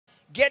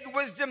Get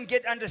wisdom,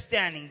 get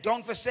understanding.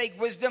 Don't forsake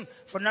wisdom.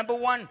 For number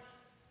one,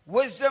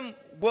 wisdom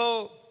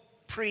will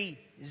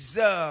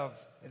preserve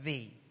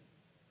thee.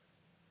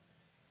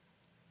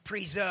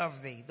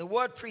 Preserve thee. The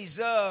word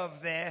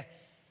preserve there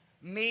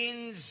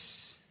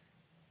means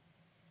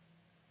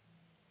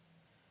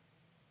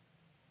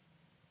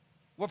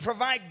will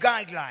provide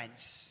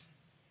guidelines.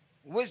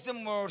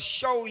 Wisdom will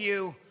show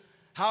you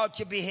how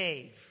to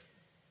behave.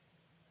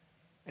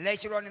 And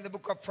later on in the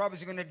book of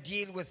Proverbs, we're going to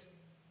deal with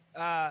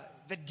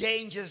the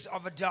dangers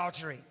of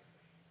adultery.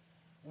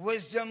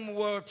 Wisdom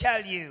will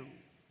tell you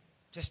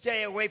to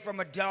stay away from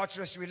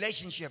adulterous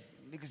relationship,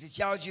 because it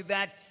tells you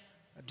that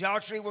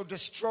adultery will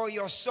destroy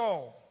your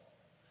soul.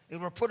 It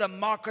will put a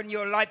mark on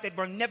your life that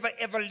will never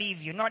ever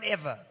leave you, not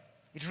ever.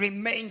 It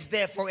remains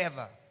there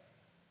forever.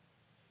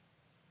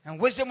 And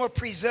wisdom will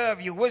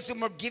preserve you. Wisdom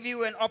will give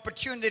you an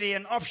opportunity,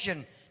 an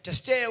option to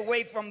stay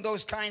away from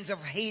those kinds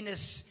of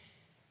heinous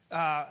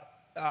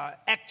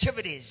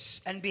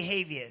activities and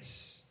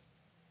behaviors.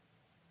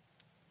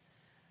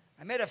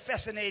 I met a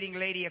fascinating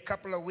lady a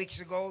couple of weeks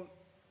ago.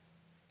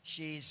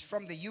 She's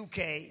from the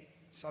UK,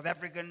 South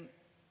African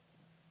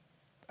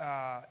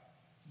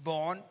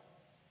born,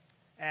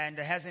 and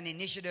has an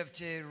initiative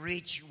to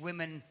reach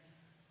women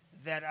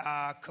that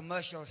are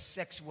commercial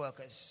sex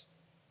workers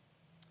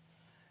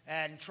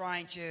and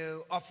trying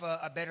to offer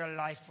a better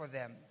life for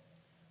them.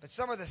 But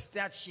some of the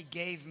stats she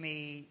gave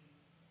me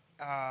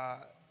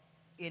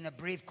in a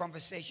brief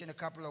conversation a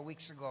couple of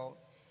weeks ago,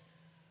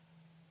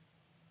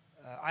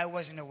 I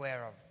wasn't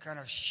aware of. Kind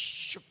of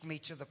shook me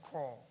to the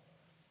core,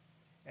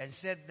 and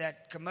said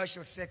that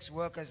commercial sex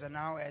workers are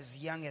now as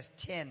young as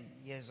 10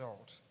 years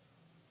old.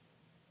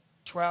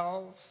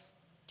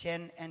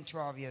 10 and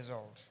 12 years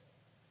old.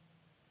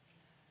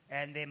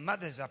 And their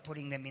mothers are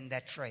putting them in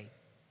that trade.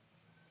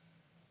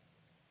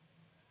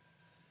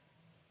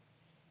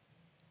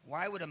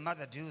 Why would a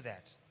mother do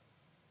that?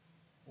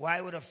 Why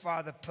would a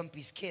father pump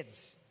his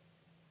kids?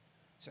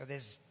 So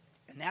there's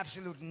an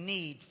absolute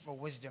need for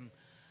wisdom.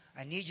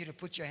 I need you to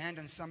put your hand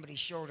on somebody's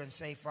shoulder and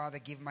say, Father,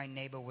 give my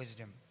neighbor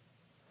wisdom.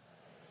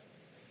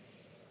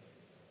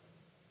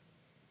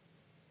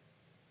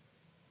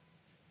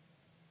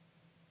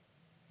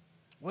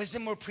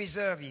 Wisdom will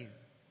preserve you.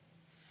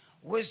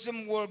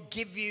 Wisdom will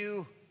give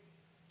you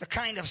the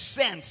kind of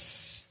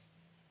sense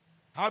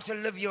how to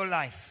live your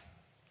life.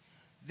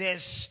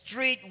 There's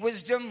street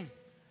wisdom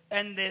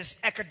and there's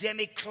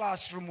academic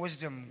classroom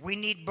wisdom. We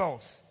need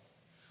both.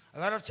 A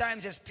lot of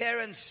times as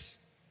parents,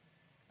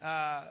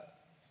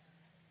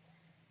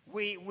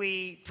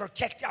 we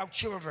protect our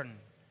children.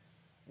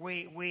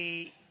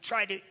 We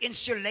try to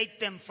insulate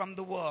them from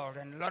the world.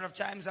 And a lot of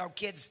times our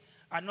kids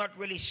are not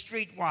really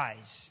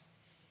streetwise.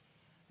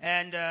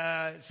 And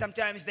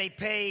sometimes they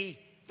pay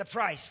the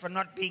price for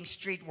not being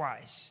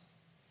streetwise.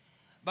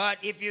 But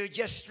if you're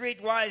just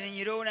streetwise and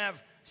you don't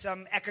have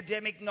some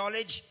academic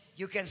knowledge,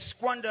 you can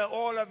squander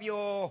all of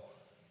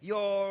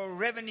your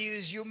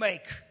revenues you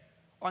make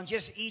on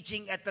just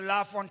eating at the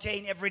La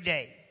Fontaine every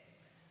day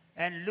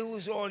and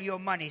lose all your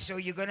money. So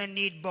you're going to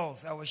need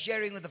both. I was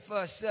sharing with the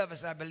first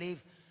service, I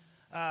believe,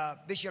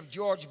 Bishop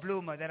George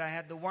Bloomer, that I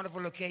had the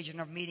wonderful occasion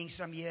of meeting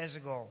some years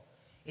ago,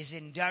 is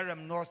in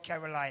Durham, North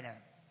Carolina.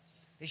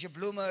 Bishop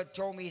Bloomer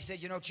told me, he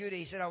said, you know, Tudor,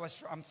 he said,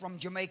 I'm from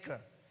Jamaica.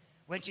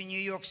 Went to New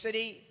York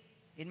City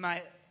in my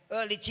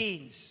early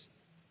teens.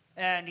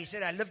 And he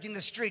said, I lived in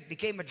the street,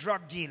 became a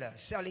drug dealer,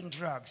 selling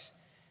drugs.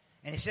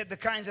 And he said, the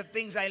kinds of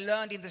things I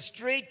learned in the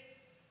street,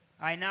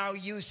 I now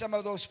use some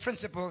of those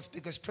principles,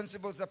 because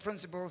principles are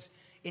principles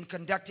in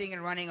conducting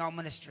and running our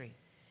ministry.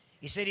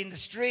 He said, in the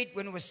street,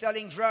 when we were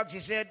selling drugs, he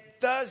said,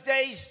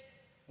 Thursdays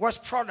was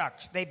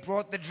product. They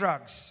brought the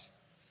drugs.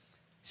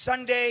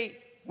 Sunday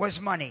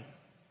was money.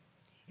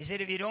 He said,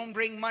 if you don't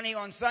bring money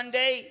on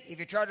Sunday, if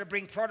you try to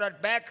bring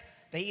product back,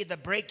 they either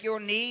break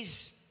your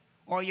knees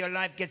or your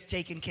life gets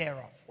taken care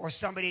of, or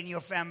somebody in your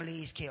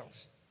family is killed.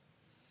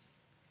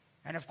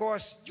 And of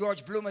course,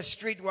 George Bloomer,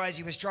 streetwise,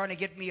 he was trying to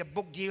get me a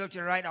book deal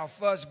to write our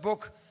first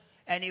book,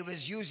 and he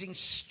was using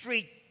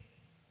street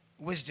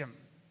wisdom.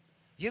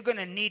 You're going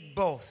to need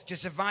both to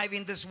survive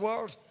in this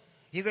world.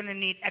 You're going to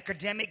need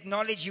academic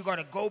knowledge. You've got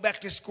to go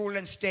back to school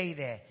and stay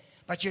there.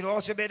 But you'd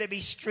also better be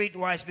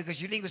streetwise, because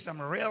you're dealing with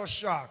some real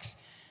sharks.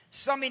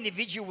 Some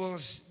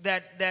individuals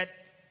that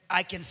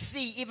I can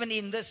see even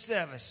in this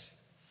service.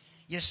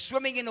 You're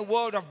swimming in a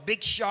world of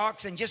big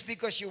sharks, and just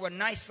because you're a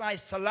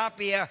nice-sized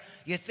tilapia,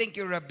 you think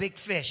you're a big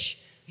fish.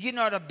 You're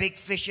not a big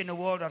fish in the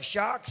world of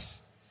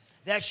sharks.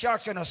 That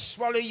shark's going to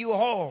swallow you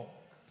whole.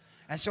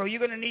 And so you're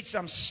going to need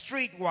some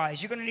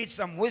streetwise. You're going to need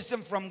some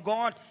wisdom from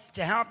God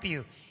to help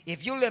you.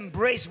 If you'll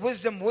embrace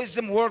wisdom,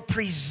 wisdom will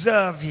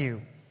preserve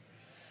you.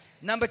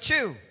 Number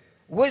two,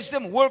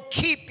 wisdom will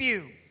keep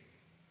you.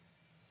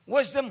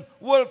 Wisdom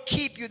will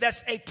keep you.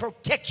 That's a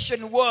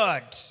protection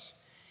word.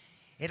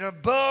 It'll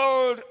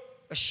build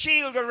a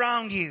shield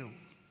around you.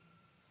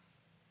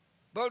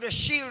 Build a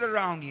shield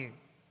around you.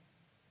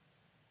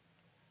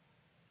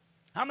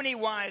 How many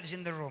wives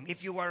in the room?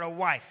 If you are a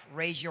wife,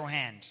 raise your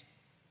hand.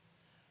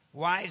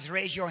 Wives,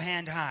 raise your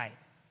hand high.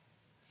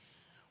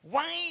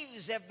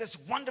 Wives have this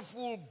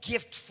wonderful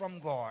gift from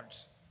God,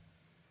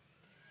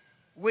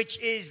 which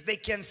is they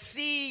can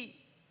see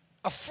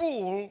a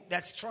fool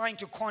that's trying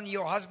to con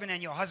your husband,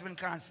 and your husband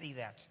can't see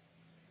that.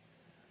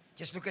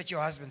 Just look at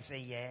your husband and say,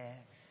 yeah,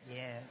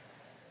 yeah.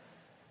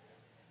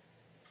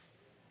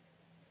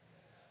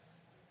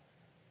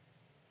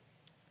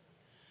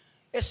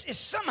 It's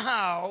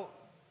somehow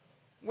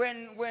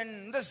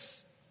when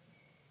this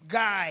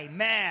guy,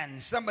 man,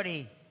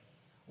 somebody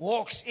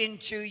walks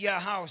into your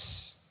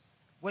house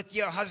with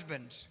your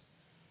husband,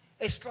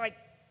 it's like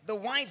the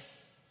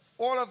wife,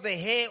 all of the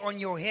hair on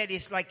your head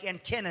is like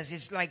antennas.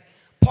 It's like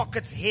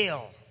pockets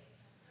hail.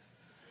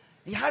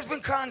 The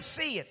husband can't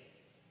see it.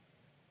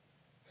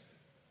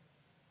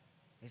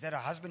 Is that a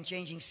husband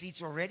changing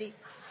seats already?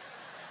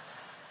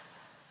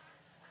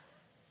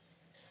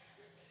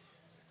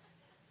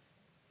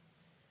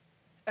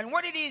 And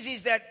what it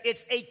is that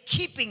it's a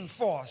keeping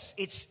force.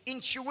 It's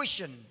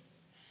intuition.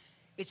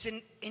 It's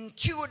an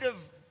intuitive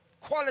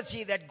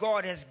quality that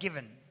God has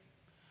given.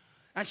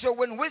 And so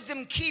when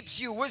wisdom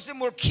keeps you, wisdom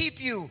will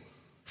keep you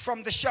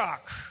from the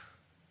shark.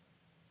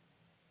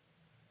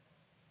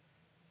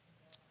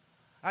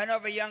 I know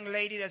of a young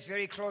lady that's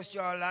very close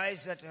to our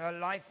lives that her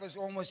life was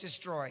almost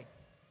destroyed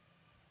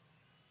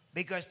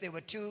because there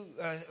were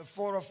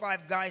 4 or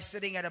 5 guys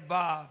sitting at a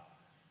bar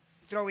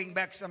throwing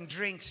back some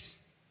drinks.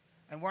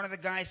 And one of the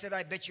guys said,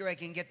 I bet you I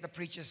can get the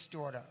preacher's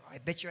daughter. I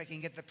bet you I can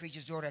get the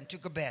preacher's daughter, and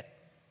took a bet.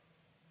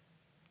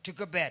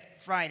 Took a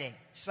bet. Friday.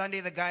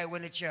 Sunday, the guy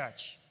went to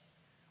church.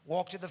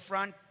 Walked to the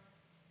front.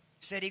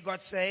 Said he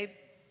got saved.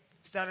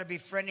 Started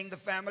befriending the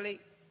family.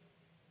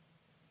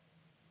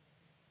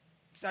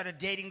 Started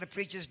dating the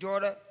preacher's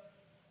daughter.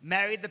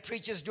 Married the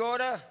preacher's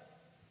daughter.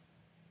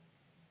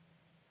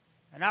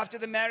 And after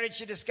the marriage,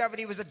 she discovered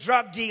he was a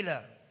drug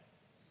dealer.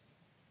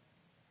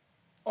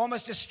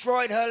 Almost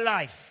destroyed her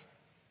life.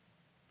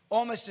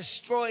 Almost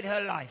destroyed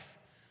her life.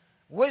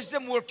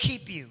 Wisdom will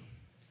keep you.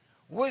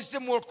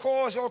 Wisdom will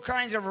cause all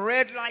kinds of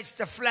red lights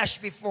to flash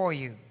before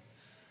you.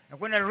 And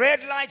when a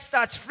red light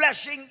starts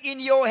flashing in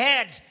your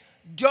head,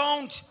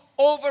 don't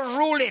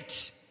overrule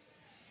it.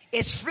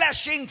 It's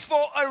flashing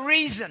for a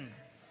reason.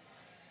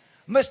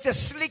 Mr.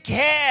 Slick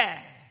Hair,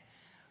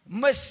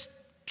 Miss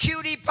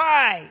Cutie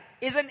Pie,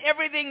 isn't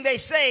everything they're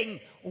saying?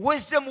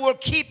 Wisdom will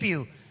keep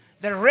you.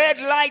 The red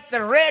light,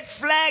 the red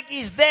flag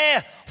is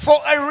there for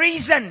a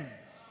reason.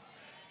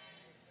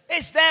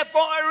 It's there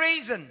for a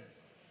reason.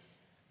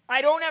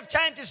 I don't have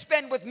time to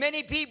spend with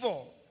many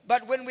people,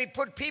 but when we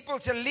put people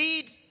to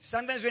lead,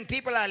 sometimes when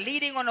people are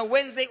leading on a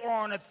Wednesday or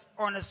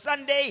on a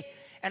Sunday,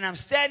 and I'm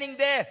standing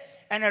there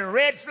and a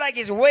red flag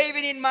is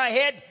waving in my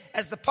head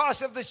as the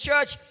pastor of the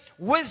church,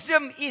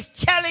 wisdom is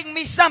telling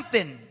me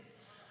something.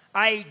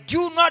 I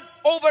do not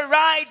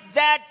override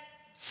that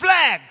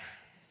flag.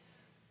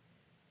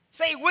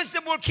 Say,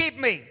 wisdom will keep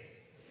me.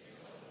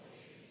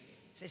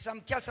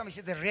 Tell somebody,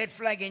 say, the red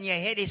flag in your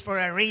head is for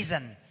a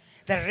reason.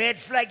 The red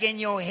flag in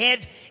your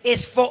head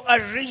is for a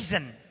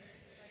reason.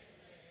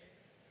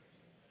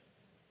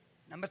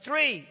 Number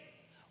 3,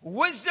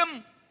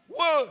 wisdom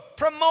will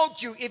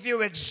promote you. If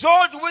you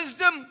exalt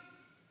wisdom,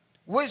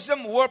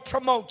 wisdom will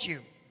promote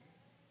you.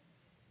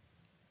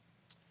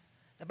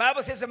 The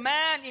Bible says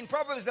in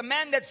Proverbs, the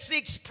man that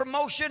seeks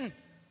promotion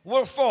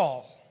will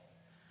fall.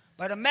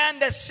 But a man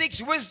that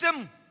seeks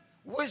wisdom,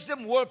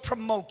 wisdom will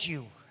promote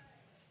you.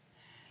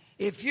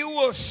 If you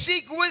will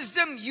seek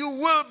wisdom, you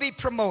will be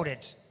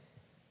promoted.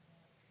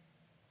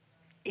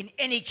 In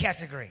any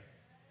category.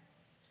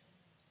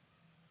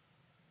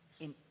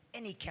 In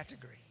any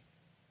category.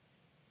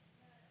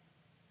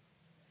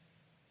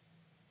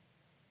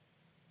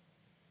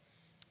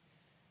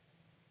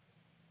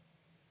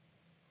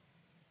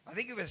 I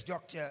think it was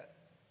Dr.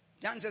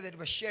 Danza that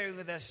was sharing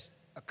with us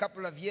a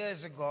couple of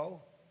years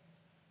ago.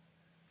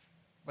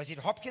 Was it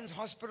Hopkins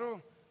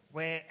Hospital,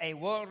 where a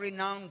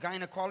world-renowned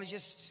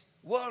gynecologist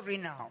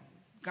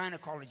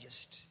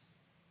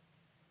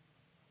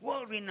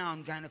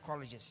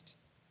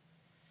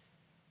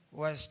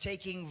was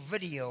taking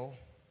video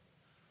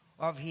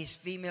of his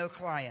female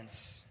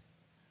clients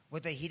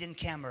with a hidden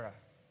camera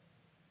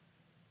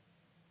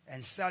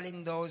and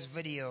selling those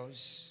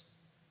videos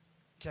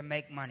to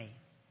make money,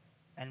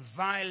 and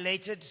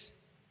violated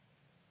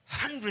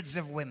hundreds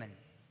of women.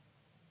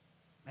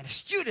 And a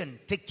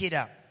student picked it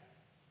up.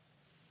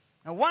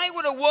 Now, why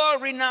would a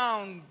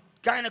world-renowned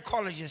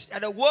gynecologist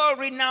at a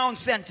world-renowned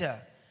center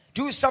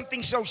do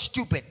something so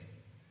stupid?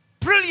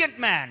 Brilliant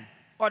man.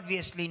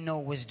 Obviously no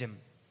wisdom.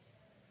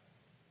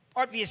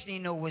 Obviously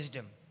no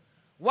wisdom.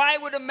 Why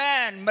would a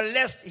man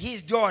molest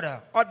his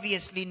daughter?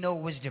 Obviously no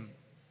wisdom.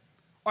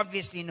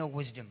 Obviously no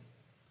wisdom.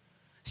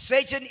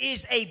 Satan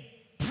is a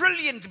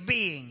brilliant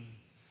being,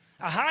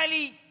 a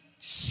highly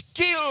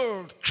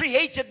skilled,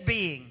 created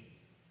being.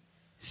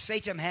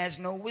 Satan has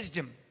no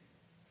wisdom.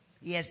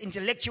 He has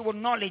intellectual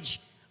knowledge,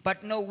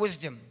 but no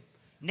wisdom.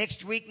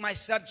 Next week, my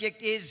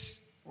subject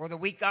is, or the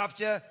week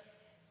after,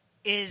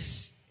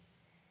 is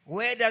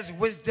where does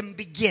wisdom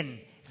begin?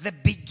 The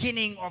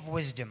beginning of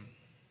wisdom.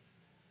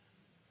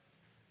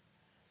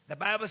 The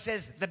Bible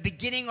says the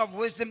beginning of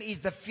wisdom is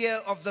the fear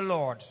of the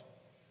Lord.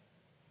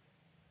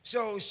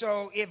 So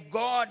if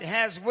God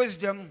has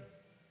wisdom,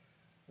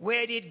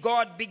 where did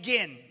God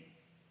begin?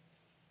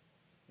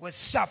 With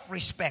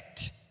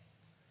self-respect.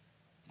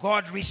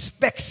 God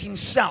respects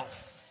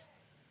himself.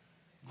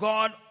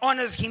 God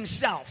honors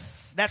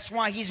himself. That's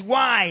why he's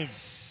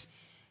wise.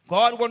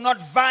 God will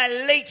not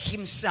violate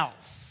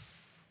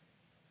himself.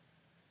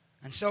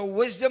 And so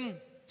wisdom,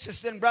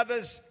 sisters and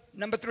brothers,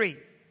 number 3,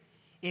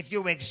 if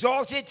you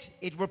exalt it,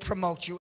 it will promote you.